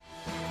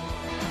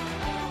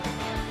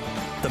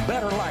The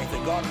better life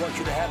that God wants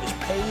you to have is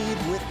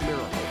paved with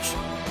miracles.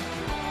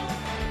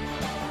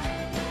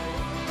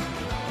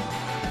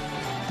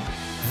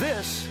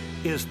 This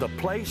is the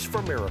place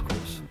for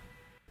miracles.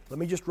 Let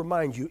me just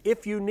remind you,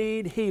 if you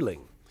need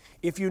healing,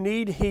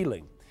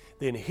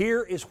 then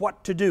here is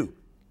what to do.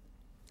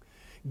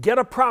 Get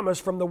a promise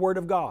from the Word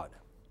of God.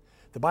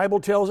 The Bible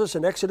tells us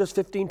in Exodus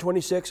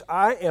 15:26,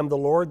 I am the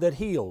Lord that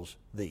heals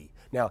thee.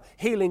 Now,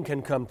 healing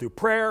can come through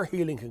prayer,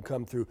 healing can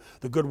come through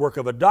the good work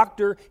of a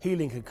doctor,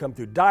 healing can come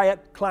through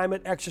diet,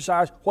 climate,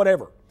 exercise,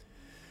 whatever.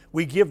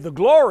 We give the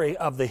glory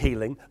of the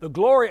healing, the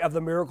glory of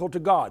the miracle to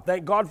God.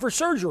 Thank God for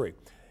surgery.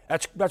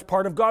 That's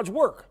part of God's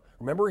work.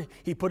 Remember,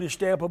 He put His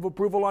stamp of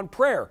approval on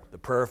prayer. The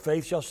prayer of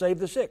faith shall save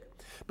the sick.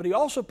 But He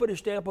also put His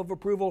stamp of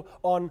approval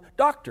on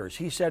doctors.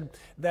 He said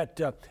that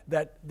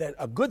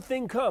a good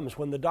thing comes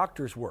when the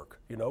doctors work.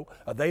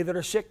 They that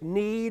are sick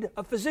need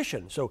a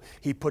physician. So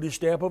He put His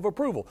stamp of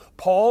approval.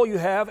 Paul, you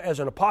have as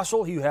an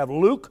apostle, you have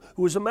Luke,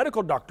 who is a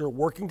medical doctor,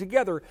 working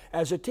together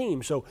as a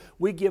team. So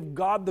we give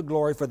God the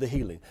glory for the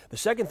healing. The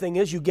second thing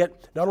is you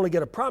not only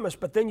get a promise,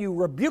 but then you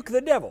rebuke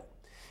the devil.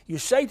 You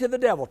say to the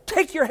devil,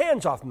 take your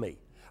hands off me.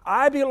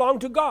 I belong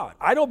to God.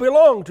 I don't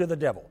belong to the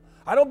devil.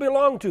 I don't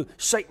belong to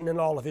Satan and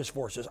all of his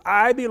forces.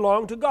 I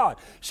belong to God.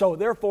 So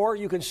therefore,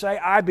 you can say,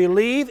 I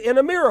believe in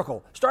a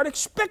miracle. Start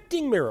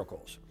expecting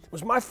miracles. It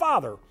was my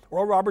father,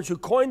 Oral Roberts, who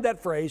coined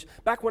that phrase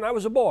back when I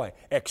was a boy.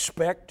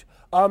 Expect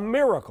a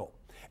miracle.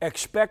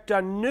 Expect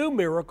a new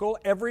miracle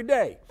every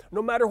day.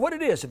 No matter what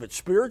it is, if it's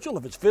spiritual,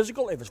 if it's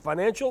physical, if it's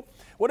financial,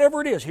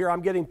 whatever it is. Here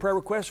I'm getting prayer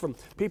requests from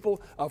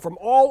people from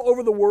all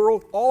over the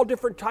world, all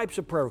different types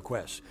of prayer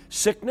requests.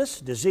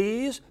 Sickness,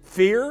 disease,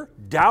 fear,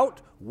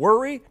 doubt,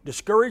 worry,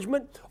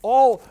 discouragement,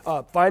 all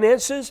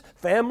finances,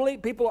 family.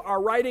 People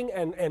are writing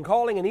and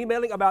calling and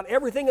emailing about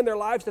everything in their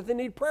lives that they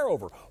need prayer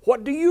over.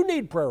 What do you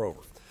need prayer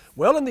over?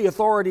 Well, in the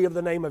authority of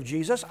the name of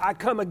Jesus, I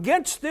come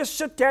against this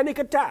satanic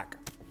attack.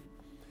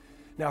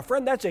 Now,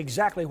 friend, that's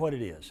exactly what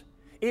it is.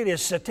 It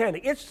is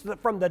satanic. It's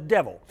from the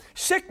devil.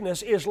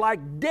 Sickness is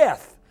like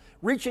death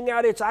reaching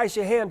out its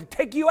icy hand to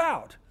take you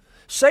out.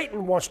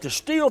 Satan wants to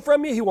steal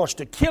from you. He wants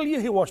to kill you.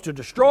 He wants to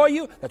destroy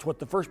you. That's what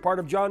the first part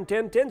of John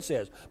 10:10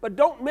 says. But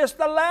don't miss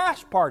the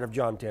last part of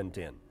John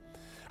 10:10.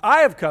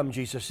 I have come,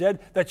 Jesus said,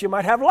 that you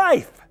might have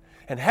life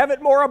and have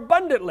it more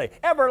abundantly,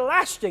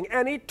 everlasting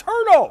and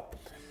eternal.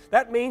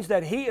 That means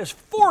that He is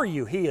for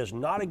you. He is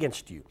not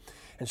against you.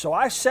 And so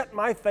I set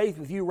my faith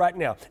with you right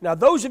now. Now,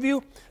 those of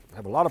you, I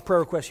have a lot of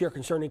prayer requests here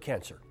concerning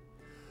cancer.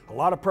 A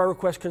lot of prayer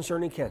requests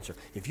concerning cancer.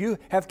 If you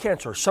have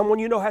cancer, or someone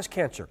you know has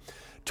cancer,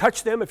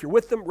 touch them. If you're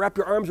with them, wrap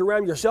your arms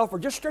around yourself or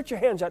just stretch your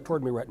hands out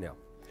toward me right now.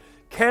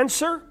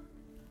 Cancer,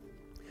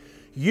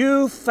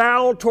 you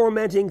foul,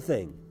 tormenting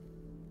thing,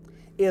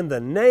 in the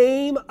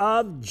name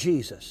of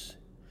Jesus,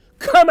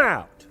 come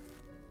out.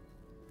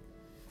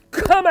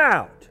 Come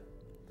out.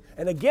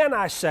 And again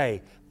I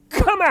say,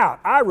 come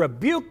out. I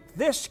rebuke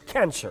this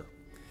cancer.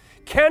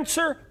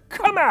 Cancer,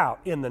 come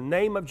out in the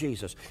name of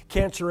Jesus.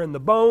 Cancer in the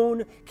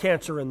bone,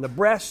 cancer in the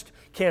breast,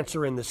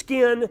 cancer in the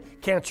skin,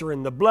 cancer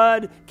in the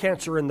blood,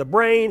 cancer in the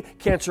brain,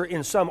 cancer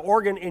in some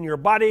organ in your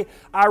body.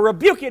 I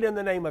rebuke it in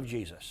the name of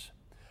Jesus.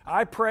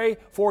 I pray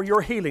for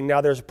your healing. Now,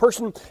 there's a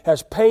person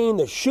has pain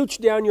that shoots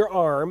down your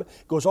arm,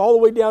 goes all the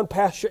way down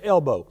past your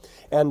elbow,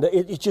 and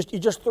it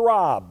just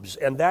throbs,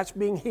 and that's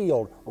being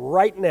healed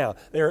right now.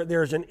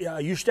 There's an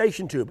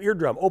eustachian tube,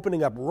 eardrum,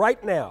 opening up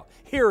right now.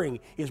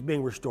 Hearing is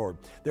being restored.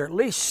 There are at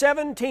least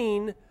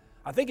 17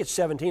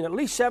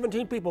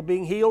 people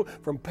being healed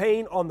from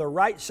pain on the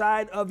right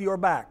side of your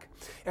back.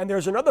 And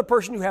there's another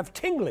person who have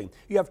tingling.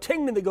 You have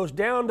tingling that goes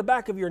down the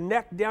back of your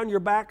neck, down your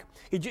back.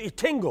 It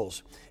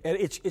tingles, and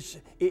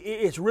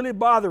it's really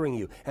bothering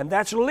you. And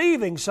that's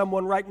leaving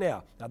someone right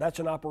now. Now, that's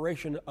an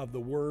operation of the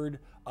word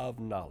of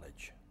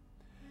knowledge.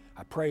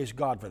 I praise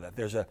God for that.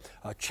 There's a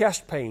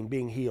chest pain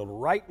being healed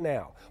right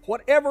now.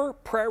 Whatever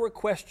prayer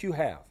request you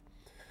have,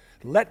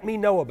 let me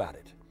know about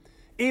it.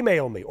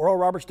 Email me,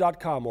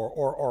 oralroberts.com,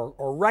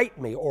 or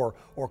write me, or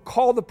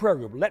call the prayer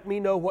group. Let me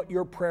know what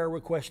your prayer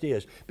request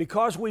is.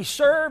 Because we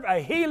serve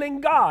a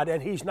healing God,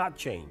 and He's not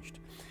changed.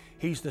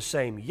 He's the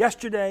same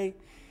yesterday,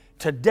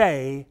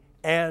 today,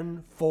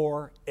 and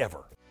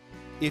forever.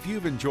 If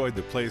you've enjoyed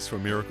the Place for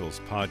Miracles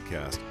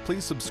podcast,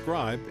 please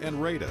subscribe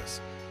and rate us.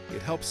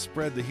 It helps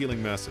spread the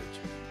healing message.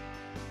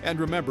 And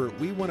remember,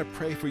 we want to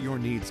pray for your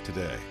needs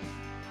today.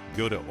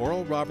 Go to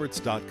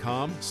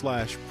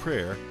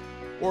oralroberts.com/prayer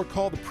or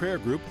call the prayer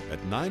group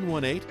at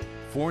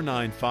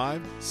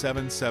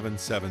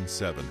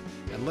 918-495-7777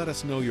 and let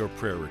us know your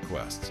prayer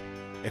requests.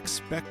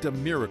 Expect a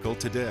miracle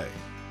today.